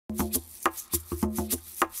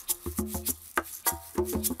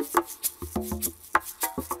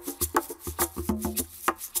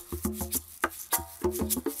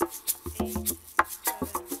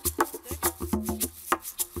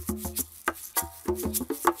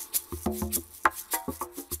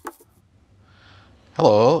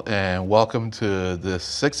Hello, and welcome to the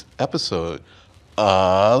 6th episode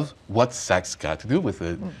of What's Sex Got to Do with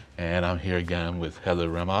It? And I'm here again with Heather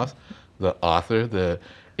Ramos, the author, the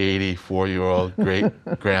 84-year-old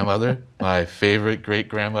great-grandmother, my favorite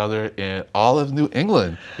great-grandmother in all of New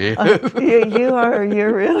England. You're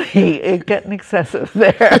really getting excessive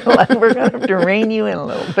there. Like, we're going to have to rein you in a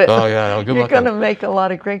little bit. Oh, yeah. Well, good You're luck. going to make a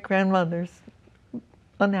lot of great-grandmothers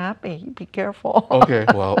unhappy. Be careful. Okay,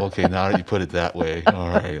 well, okay, now that you put it that way, all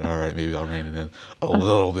right, maybe I'll rein it in a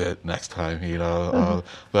little bit next time, you know.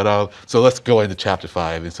 So let's go into Chapter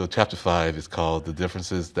 5. And so Chapter 5 is called The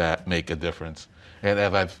Differences That Make a Difference. And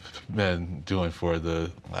as I've been doing for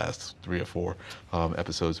the last 3 or 4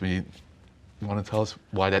 episodes, you want to tell us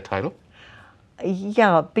why that title?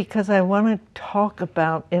 Yeah, because I want to talk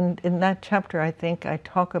about, in that chapter, I think I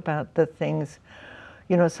talk about the things.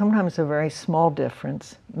 You know, sometimes a very small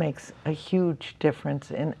difference makes a huge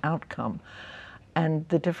difference in outcome. And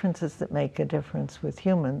the differences that make a difference with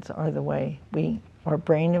humans are the way our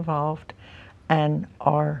brain evolved and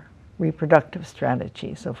our reproductive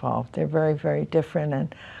strategies evolved. They're very, very different.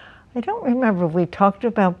 And I don't remember if we talked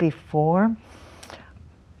about before,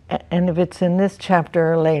 and if it's in this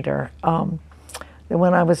chapter or later,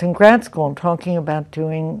 when I was in grad school and talking about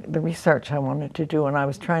doing the research I wanted to do, and I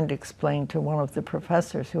was trying to explain to one of the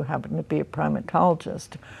professors who happened to be a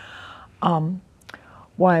primatologist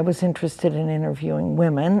why I was interested in interviewing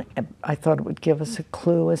women. I thought it would give us a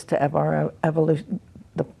clue as to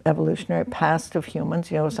the evolutionary past of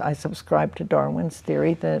humans. You know, so I subscribed to Darwin's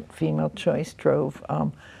theory that female choice drove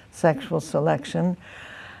sexual selection.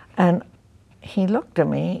 And he looked at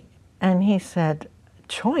me and he said,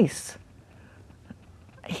 "Choice?"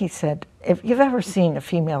 He said, if you've ever seen a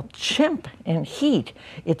female chimp in heat,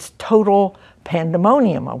 it's total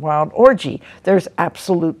pandemonium, a wild orgy. There's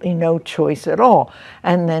absolutely no choice at all.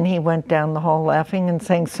 And then he went down the hall laughing and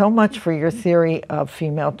saying, "So much for your theory of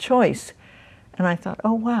female choice." And I thought,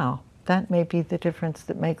 oh, wow, that may be the difference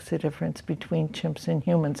that makes the difference between chimps and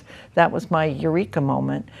humans. That was my eureka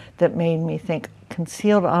moment that made me think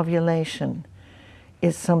concealed ovulation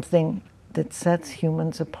is something that sets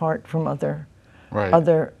humans apart from other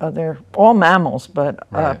all mammals, but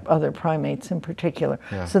other primates in particular.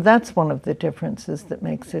 Yeah. So that's one of the differences that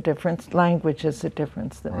makes a difference. Language is a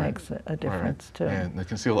difference that makes a difference too. And the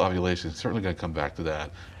concealed ovulation is certainly going to come back to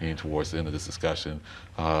that towards the end of this discussion.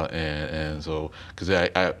 And so, because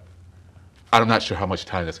I'm not sure how much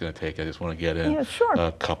time that's going to take. I just want to get in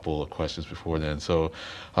a couple of questions before then. So,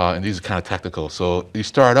 and these are kind of technical. So you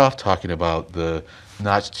start off talking about the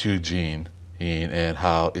Notch2 gene, and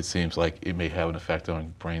how it seems like it may have an effect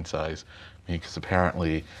on brain size. Because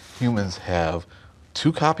apparently humans have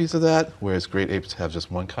 2 copies of that, whereas great apes have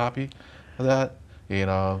just 1 copy of that. You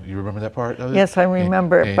know, you remember that part of it? Yes, I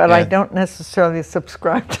remember it, but I don't necessarily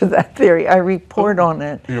subscribe to that theory. I report on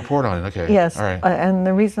it. You report on it, okay. Yes, all right. And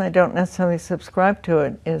the reason I don't necessarily subscribe to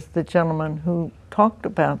it is the gentleman who talked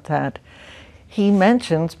about that. He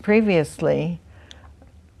mentions previously,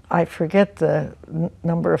 I forget the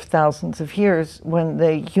number of thousands of years, when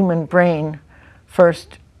the human brain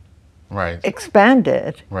first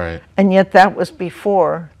expanded. Right. And yet that was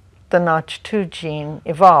before the Notch2 gene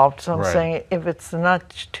evolved. So I'm saying if it's the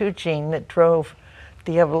Notch2 gene that drove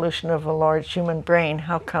the evolution of a large human brain,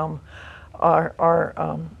 how come our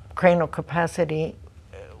cranial capacity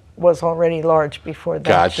was already large before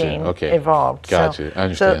that gene evolved? Gotcha, I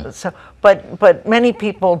understand. But many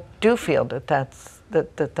people do feel that that's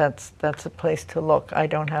a place to look. I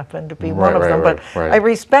don't happen to be one of them, but I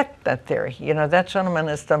respect that theory. You know, that gentleman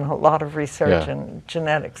has done a lot of research in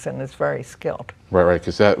genetics and is very skilled. Right,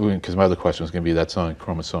 because my other question was going to be that's on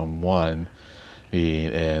chromosome 1,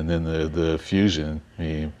 and then the fusion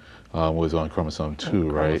was on chromosome 2,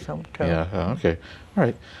 right? Chromosome 2. Yeah. Okay. All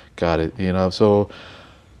right. Got it. You know, so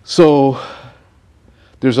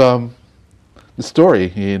there's the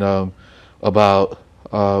story, about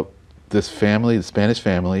this family, the Spanish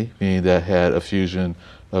family, that had a fusion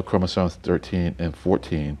of chromosomes 13 and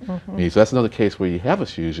 14. So that's another case where you have a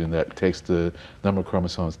fusion that takes the number of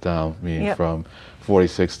chromosomes down, from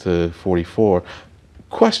 46 to 44.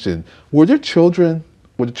 Question: were the children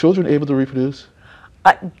able to reproduce?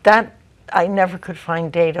 I never could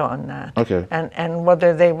find data on that. Okay. And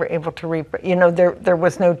whether they were able to there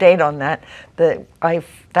was no data on that.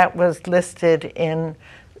 That was listed in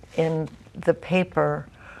the paper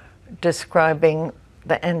describing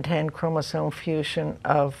the end-to-end chromosome fusion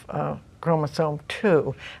of chromosome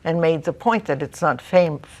 2, and made the point that it's not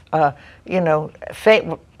fatal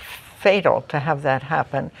to have that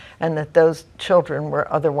happen, and that those children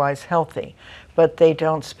were otherwise healthy. But they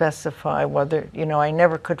don't specify whether, I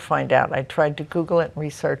never could find out. I tried to Google it and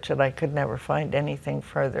research it. I could never find anything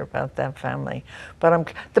further about that family.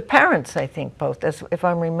 But the parents, I think, both, if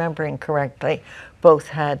I'm remembering correctly, both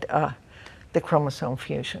had the chromosome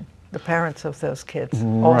fusion. The parents of those kids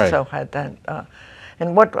also had that.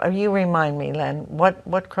 And what, you remind me, Len,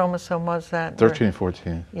 what chromosome was that? 13 and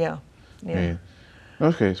 14. Yeah.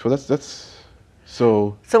 Okay, so that's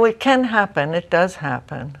so. So it can happen. It does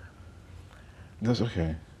happen. That's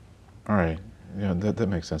okay. All right. Yeah, that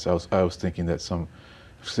makes sense. I was thinking that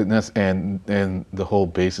and the whole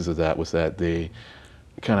basis of that was that they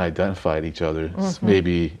kind of identified each other,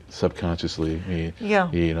 maybe subconsciously.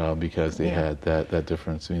 Because they had that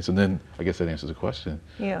difference. So then I guess that answers the question.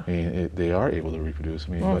 Yeah. They are able to reproduce.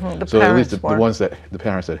 The so at least the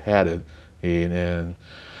parents that had it, and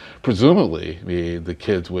presumably, the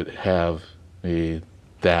kids would have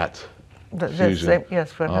that. Fusion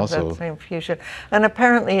have that same fusion. And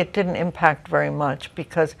apparently it didn't impact very much,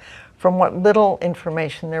 because from what little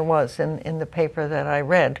information there was in the paper that I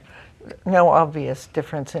read, no obvious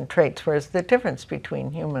difference in traits, whereas the difference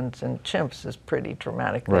between humans and chimps is pretty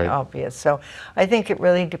dramatically obvious. So I think it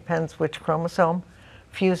really depends which chromosome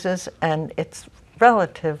fuses, and it's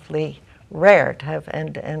relatively rare to have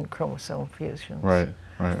end-to-end chromosome fusions. Right.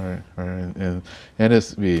 And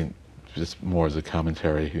it's just more as a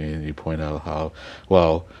commentary, you point out how,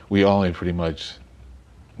 well, we only pretty much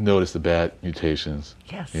notice the bad mutations.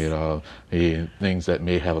 Yes. Things that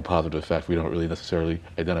may have a positive effect, we don't really necessarily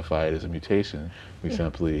identify it as a mutation. We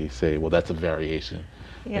simply say, well, that's a variation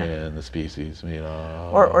in the species.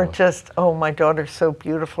 Or just, oh, my daughter's so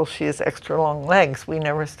beautiful, she has extra long legs. We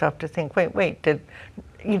never stop to think, wait,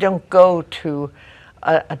 you don't go to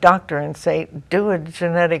a doctor and say, do a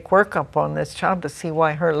genetic workup on this child to see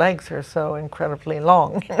why her legs are so incredibly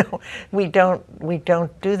long. We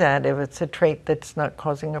don't do that if it's a trait that's not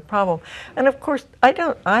causing a problem. And of course,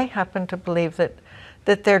 I happen to believe that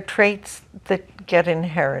there are traits that get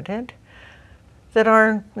inherited that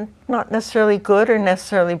are not necessarily good or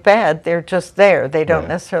necessarily bad. They're just there. They don't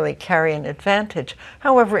necessarily carry an advantage.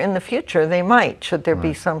 However, in the future, they might. Should there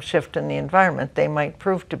be some shift in the environment, they might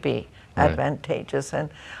prove to be advantageous. And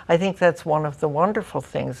I think that's one of the wonderful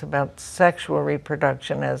things about sexual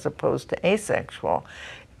reproduction as opposed to asexual,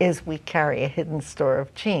 is we carry a hidden store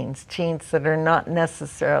of genes that are not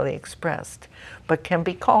necessarily expressed, but can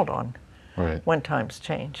be called on when times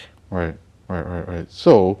change. Right.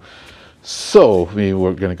 So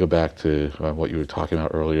we're going to go back to what you were talking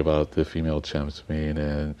about earlier about the female chimps,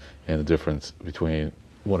 and the difference between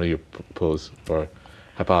one of your proposed or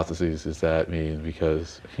hypotheses is that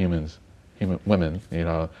because women,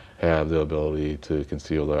 have the ability to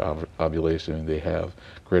conceal their ovulation. They have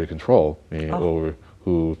greater control over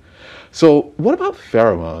who. So what about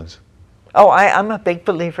pheromones? Oh, I'm a big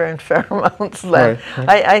believer in pheromones, Len.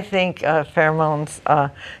 I think pheromones,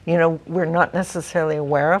 we're not necessarily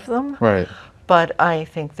aware of them, but I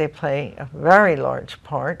think they play a very large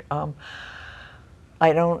part.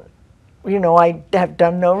 I have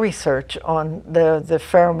done no research on the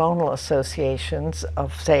pheromonal associations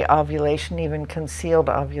of, say, ovulation, even concealed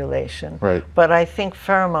ovulation. But I think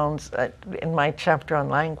pheromones, in my chapter on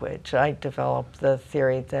language, I developed the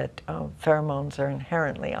theory that pheromones are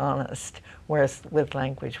inherently honest, whereas with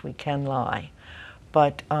language we can lie.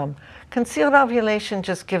 But concealed ovulation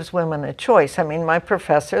just gives women a choice. I mean, my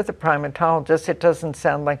professor, the primatologist, it doesn't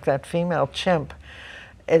sound like that female chimp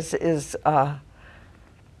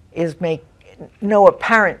make no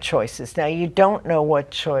apparent choices. Now, you don't know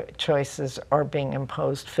what choices are being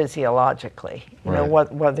imposed physiologically,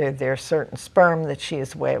 whether there's certain sperm that she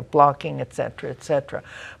has a way of blocking, et cetera,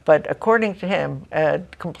 But according to him,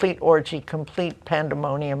 complete orgy, complete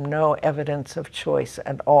pandemonium, no evidence of choice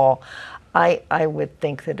at all. I would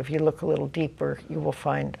think that if you look a little deeper, you will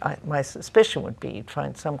find, my suspicion would be you'd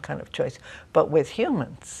find some kind of choice. But with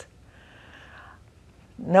humans,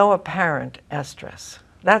 no apparent estrus.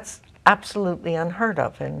 That's absolutely unheard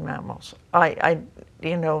of in mammals. That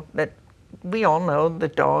we all know the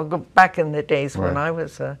dog. Back in the days when I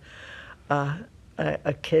was a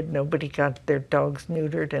kid, nobody got their dogs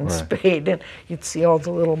neutered and spayed, and you'd see all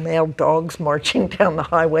the little male dogs marching down the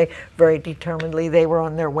highway very determinedly. They were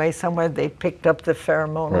on their way somewhere. They picked up the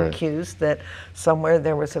pheromonal cues that somewhere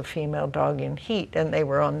there was a female dog in heat, and they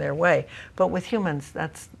were on their way. But with humans,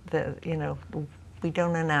 that's we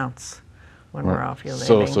don't announce when we're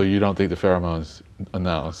ovulating. So you don't think the pheromones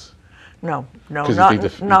announce? no,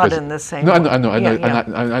 not in the same way.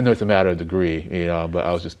 I know it's a matter of degree, but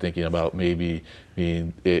I was just thinking about maybe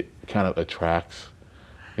it kind of attracts,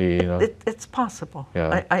 It's possible.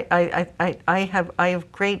 Yeah. I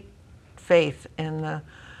have great faith in the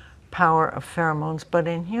power of pheromones, but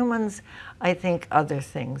in humans, I think other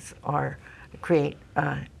things create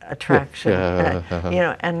attraction.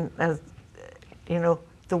 And as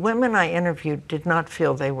the women I interviewed did not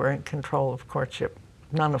feel they were in control of courtship.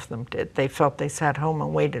 None of them did. They felt they sat home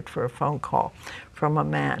and waited for a phone call from a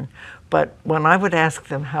man. But when I would ask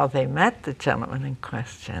them how they met the gentleman in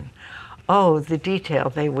question, the detail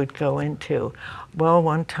they would go into. Well,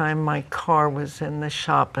 one time my car was in the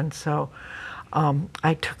shop, and so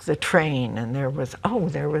I took the train, and there was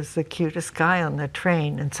the cutest guy on the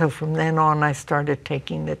train. And so from then on, I started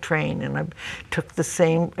taking the train, and I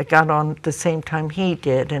got on the same time he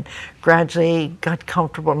did, and gradually got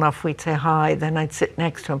comfortable enough. We'd say hi, then I'd sit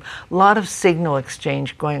next to him. A lot of signal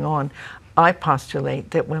exchange going on. I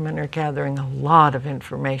postulate that women are gathering a lot of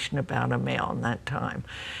information about a male in that time,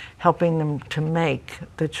 helping them to make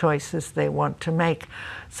the choices they want to make.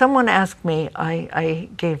 Someone asked me, I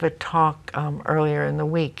gave a talk earlier in the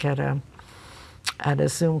week at a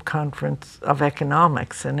Zoom conference of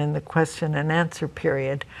economics, and in the question and answer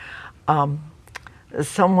period,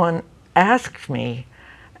 someone asked me,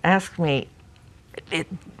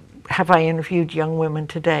 have I interviewed young women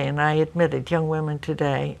today? And I admitted young women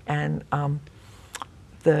today, and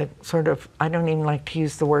the sort of, I don't even like to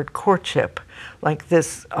use the word courtship, like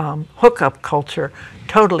this hookup culture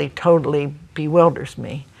totally bewilders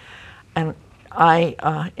me. And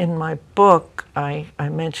in my book, I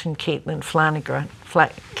mentioned Caitlin Flanagan,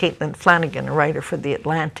 a writer for The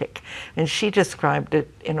Atlantic, and she described it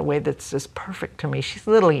in a way that's just perfect to me. She's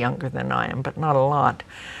a little younger than I am, but not a lot.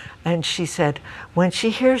 And she said, when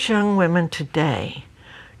she hears young women today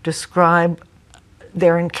describe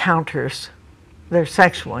their encounters, their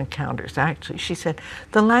sexual encounters, actually, she said,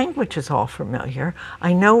 the language is all familiar.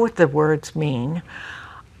 I know what the words mean.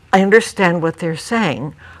 I understand what they're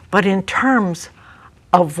saying. But in terms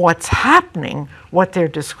of what's happening, what they're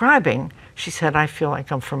describing, she said, I feel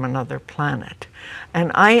like I'm from another planet.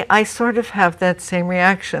 And I sort of have that same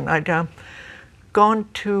reaction. I'd gone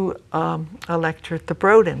to a lecture at the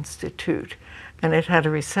Broad Institute, and it had a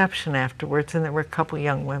reception afterwards, and there were a couple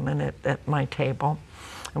young women at my table.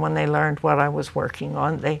 And when they learned what I was working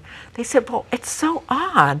on, they said, well, it's so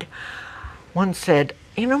odd. One said,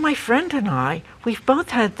 my friend and I, we've both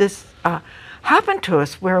had this happen to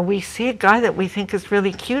us where we see a guy that we think is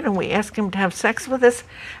really cute and we ask him to have sex with us,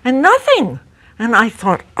 and nothing. And I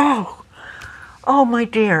thought, oh my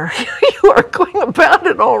dear, you are going about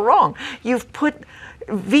it all wrong. You've put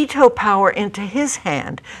veto power into his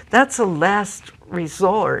hand. That's a last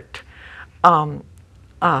resort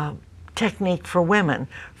technique for women.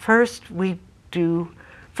 First thing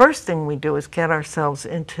we do is get ourselves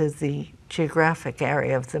into the geographic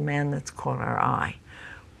area of the man that's caught our eye.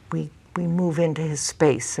 We move into his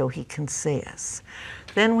space so he can see us.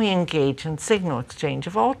 Then we engage in signal exchange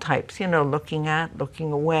of all types, looking at,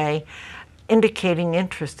 looking away, indicating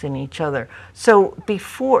interest in each other. So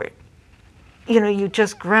before, you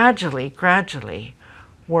just gradually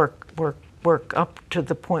work up to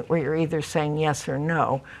the point where you're either saying yes or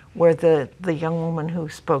no, where the young woman who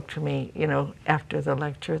spoke to me, after the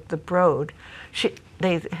lecture at the Broad,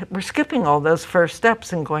 they were skipping all those first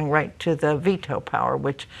steps and going right to the veto power,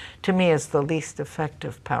 which to me is the least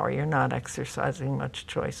effective power. You're not exercising much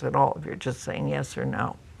choice at all if you're just saying yes or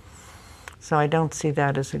no. So I don't see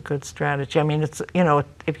that as a good strategy. I mean, it's,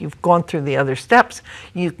 if you've gone through the other steps,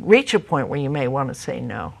 you reach a point where you may want to say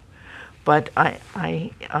no. But I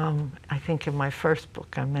think in my first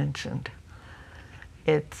book I mentioned,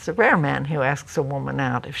 it's a rare man who asks a woman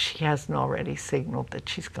out if she hasn't already signaled that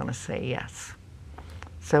she's going to say yes.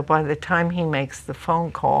 So by the time he makes the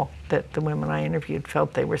phone call that the women I interviewed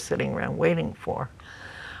felt they were sitting around waiting for,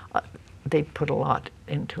 they put a lot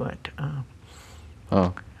into it.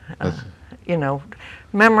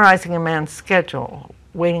 Memorizing a man's schedule,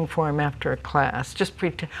 waiting for him after a class, just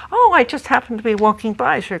pretend, I just happened to be walking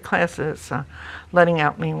by as your class is letting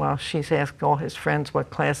out. Meanwhile, she's asked all his friends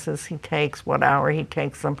what classes he takes, what hour he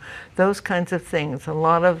takes them, those kinds of things. A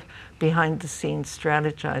lot of behind-the-scenes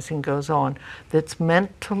strategizing goes on that's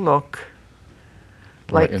meant to look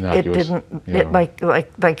like it didn't,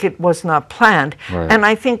 like it was not planned. Right. And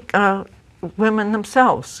I think women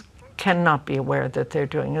themselves cannot be aware that they're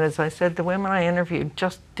doing it. As I said, the women I interviewed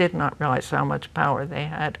just did not realize how much power they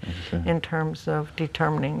had in terms of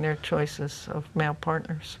determining their choices of male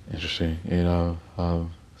partners. Interesting.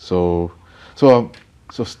 So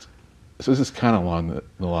so this is kind of along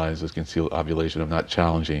the lines of concealed ovulation. I'm not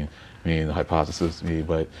challenging, the hypothesis,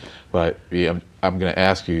 but I'm going to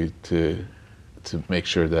ask you to make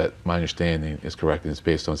sure that my understanding is correct, and it's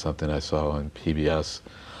based on something I saw on PBS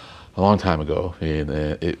a long time ago. And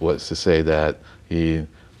it was to say that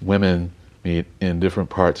women in different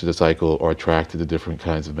parts of the cycle are attracted to different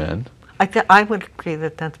kinds of men. I would agree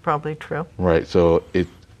that that's probably true. Right. So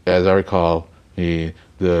as I recall, the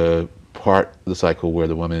part of the cycle where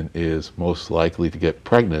the woman is most likely to get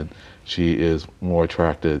pregnant, she is more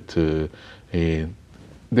attracted to they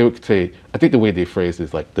would say, I think the way they phrase it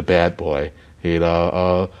is like the bad boy, kind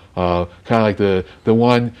of like the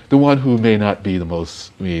one who may not be the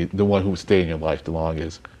most, the one who would stay in your life the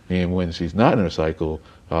longest. And when she's not in her cycle,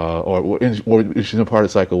 or if she's in a part of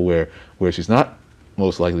the cycle where she's not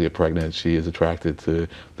most likely to get pregnant, she is attracted to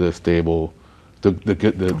the stable, the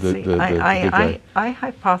good guy. I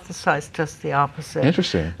hypothesize just the opposite.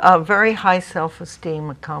 Interesting. Very high self-esteem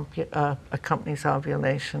accompanies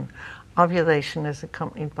ovulation. Ovulation is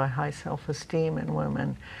accompanied by high self-esteem in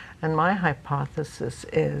women, and my hypothesis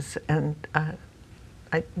is, and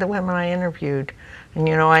the women I interviewed, and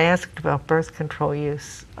I asked about birth control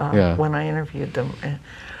use when I interviewed them.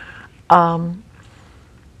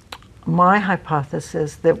 My hypothesis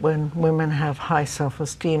is that when women have high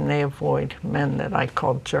self-esteem, they avoid men that I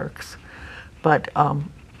call jerks, but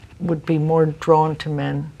would be more drawn to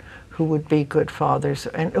men who would be good fathers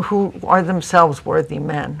and who are themselves worthy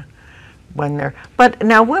men when they're. But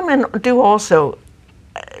now women do also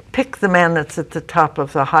pick the man that's at the top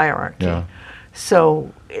of the hierarchy. Yeah.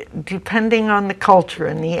 So depending on the culture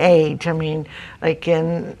and the age, like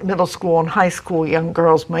in middle school and high school, young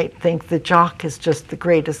girls might think the jock is just the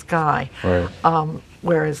greatest guy. Right.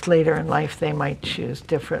 Whereas later in life they might choose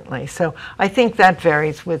differently. So I think that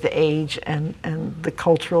varies with age and the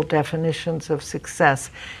cultural definitions of success.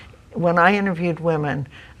 When I interviewed women,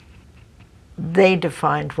 they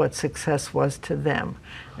defined what success was to them.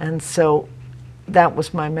 And so that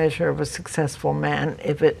was my measure of a successful man,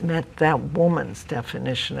 if it met that woman's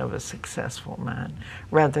definition of a successful man,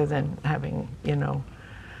 rather than having,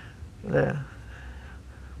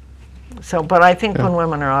 but I think when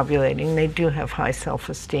women are ovulating, they do have high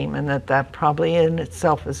self-esteem, and that probably in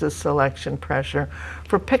itself is a selection pressure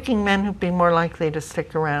for picking men who'd be more likely to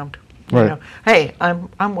stick around. Right. Hey,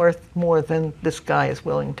 I'm worth more than this guy is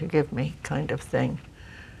willing to give me, kind of thing.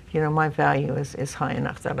 My value is high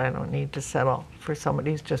enough that I don't need to settle for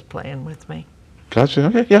somebody who's just playing with me. Gotcha.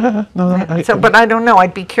 Okay. Yeah. No. Yeah. But I don't know.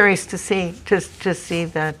 I'd be curious to see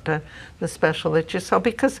that the special that you saw,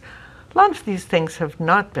 because a lot of these things have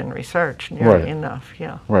not been researched nearly enough.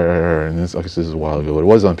 Yeah. Right. And this is a while ago. It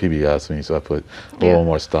was on PBS, so I put a little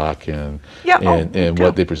more stock in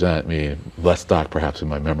what they present. Less stock perhaps in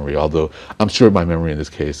my memory, although I'm sure my memory in this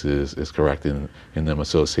case is correct in them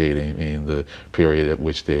associating the period at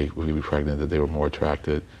which they would be pregnant, that they were more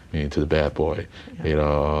attracted to the bad boy.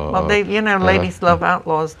 Well, ladies love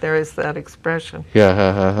outlaws. There is that expression.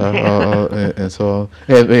 And so,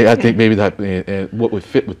 I think maybe that, and what would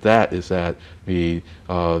fit with that is that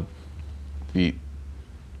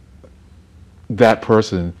that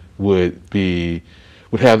person would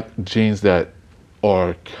have genes that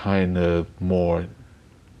are kind of more.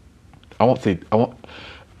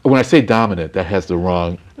 When I say dominant, that has the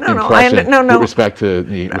wrong impression with respect to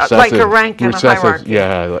the recessive. Like a rank in a hierarchy.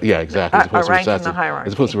 Yeah, exactly. A rank in the hierarchy.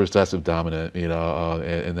 As opposed to recessive dominant, and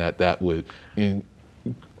that would.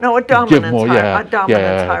 No, a dominance hierarchy,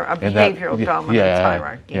 a behavioral dominance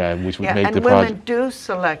hierarchy. Yeah, which would make the project. And women do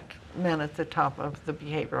select men at the top of the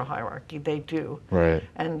behavioral hierarchy. They do. Right.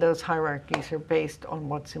 And those hierarchies are based on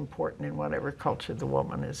what's important in whatever culture the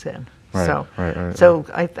woman is in. Right, so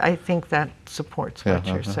I think that supports what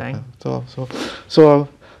you're saying. So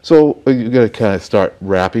you got to kind of start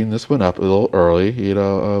wrapping this one up a little early,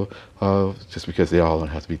 just because they all don't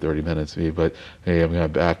have to be 30 minutes. But hey, I'm going to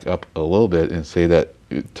back up a little bit and say that,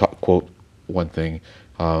 quote one thing,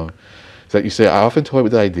 is that you say, I often toy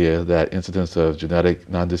with the idea that incidents of genetic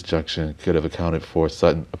non-disjunction could have accounted for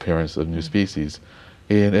sudden appearance of new species.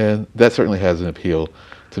 And that certainly has an appeal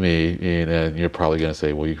to me, and you're probably going to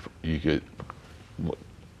say, well, you could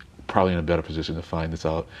probably in a better position to find this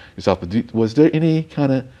out yourself. But was there any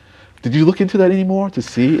kind of, did you look into that anymore to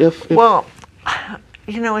see if? Well,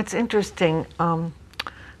 it's interesting.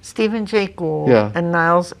 Stephen Jay Gould and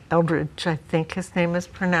Niles Eldredge, I think his name is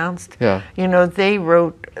pronounced. Yeah.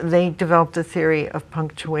 They developed a theory of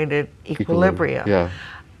punctuated equilibria. Yeah.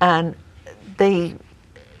 And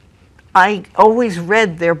I always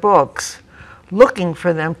read their books looking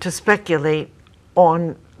for them to speculate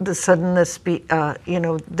on the suddenness,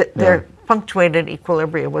 their punctuated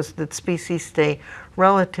equilibria was that species stay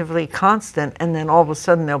relatively constant, and then all of a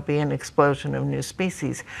sudden there'll be an explosion of new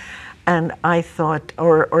species. And I thought,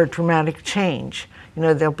 or dramatic change. You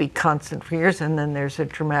know, they'll be constant for years, and then there's a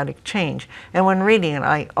dramatic change. And when reading it,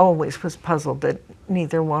 I always was puzzled that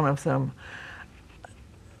neither one of them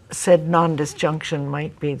said non-disjunction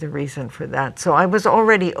might be the reason for that. So I was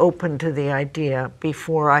already open to the idea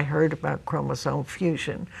before I heard about chromosome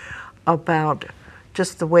fusion, about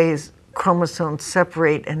just the ways chromosomes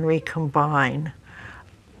separate and recombine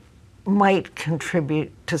might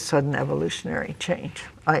contribute to sudden evolutionary change.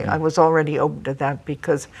 I was already open to that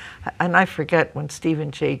because, and I forget when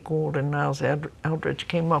Stephen Jay Gould and Niles Eldredge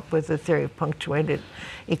came up with the theory of punctuated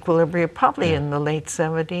equilibria, probably in the late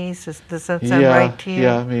 70s. Does that sound right to you?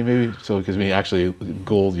 Yeah, I mean, maybe so, because I mean, actually,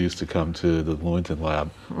 Gould used to come to the Lewontin lab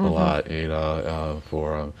a lot, you know,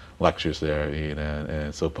 for lectures there, you know,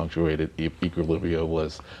 and so punctuated equilibria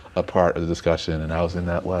was a part of the discussion, and I was in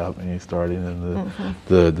that lab, and he started in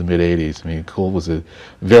the mid-'80s. I mean, Gould was a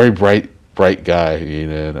very bright guy, you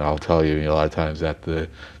know, and I'll tell you, a lot of times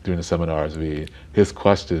during the seminars, his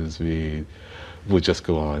questions would just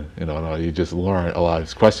go on, you know, you just learn a lot.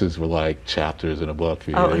 His questions were like chapters in a book.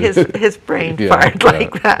 His brain fired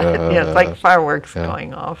like that. It's like fireworks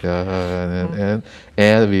going off. And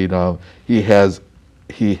I mean, he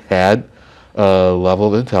had a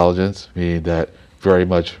level of intelligence, I mean, that very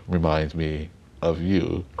much reminds me of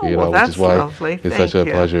you, you know, which is why lovely. It's such a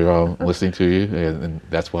pleasure listening to you, and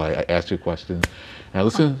that's why I asked you questions. And I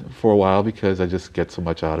listened for a while because I just get so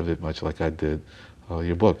much out of it, much like I did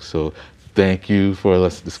your book. So thank you for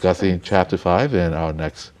discussing Chapter 5, and our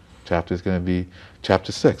next chapter is going to be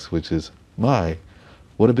Chapter 6, which is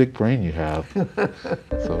what a big brain you have.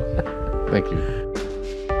 So thank you.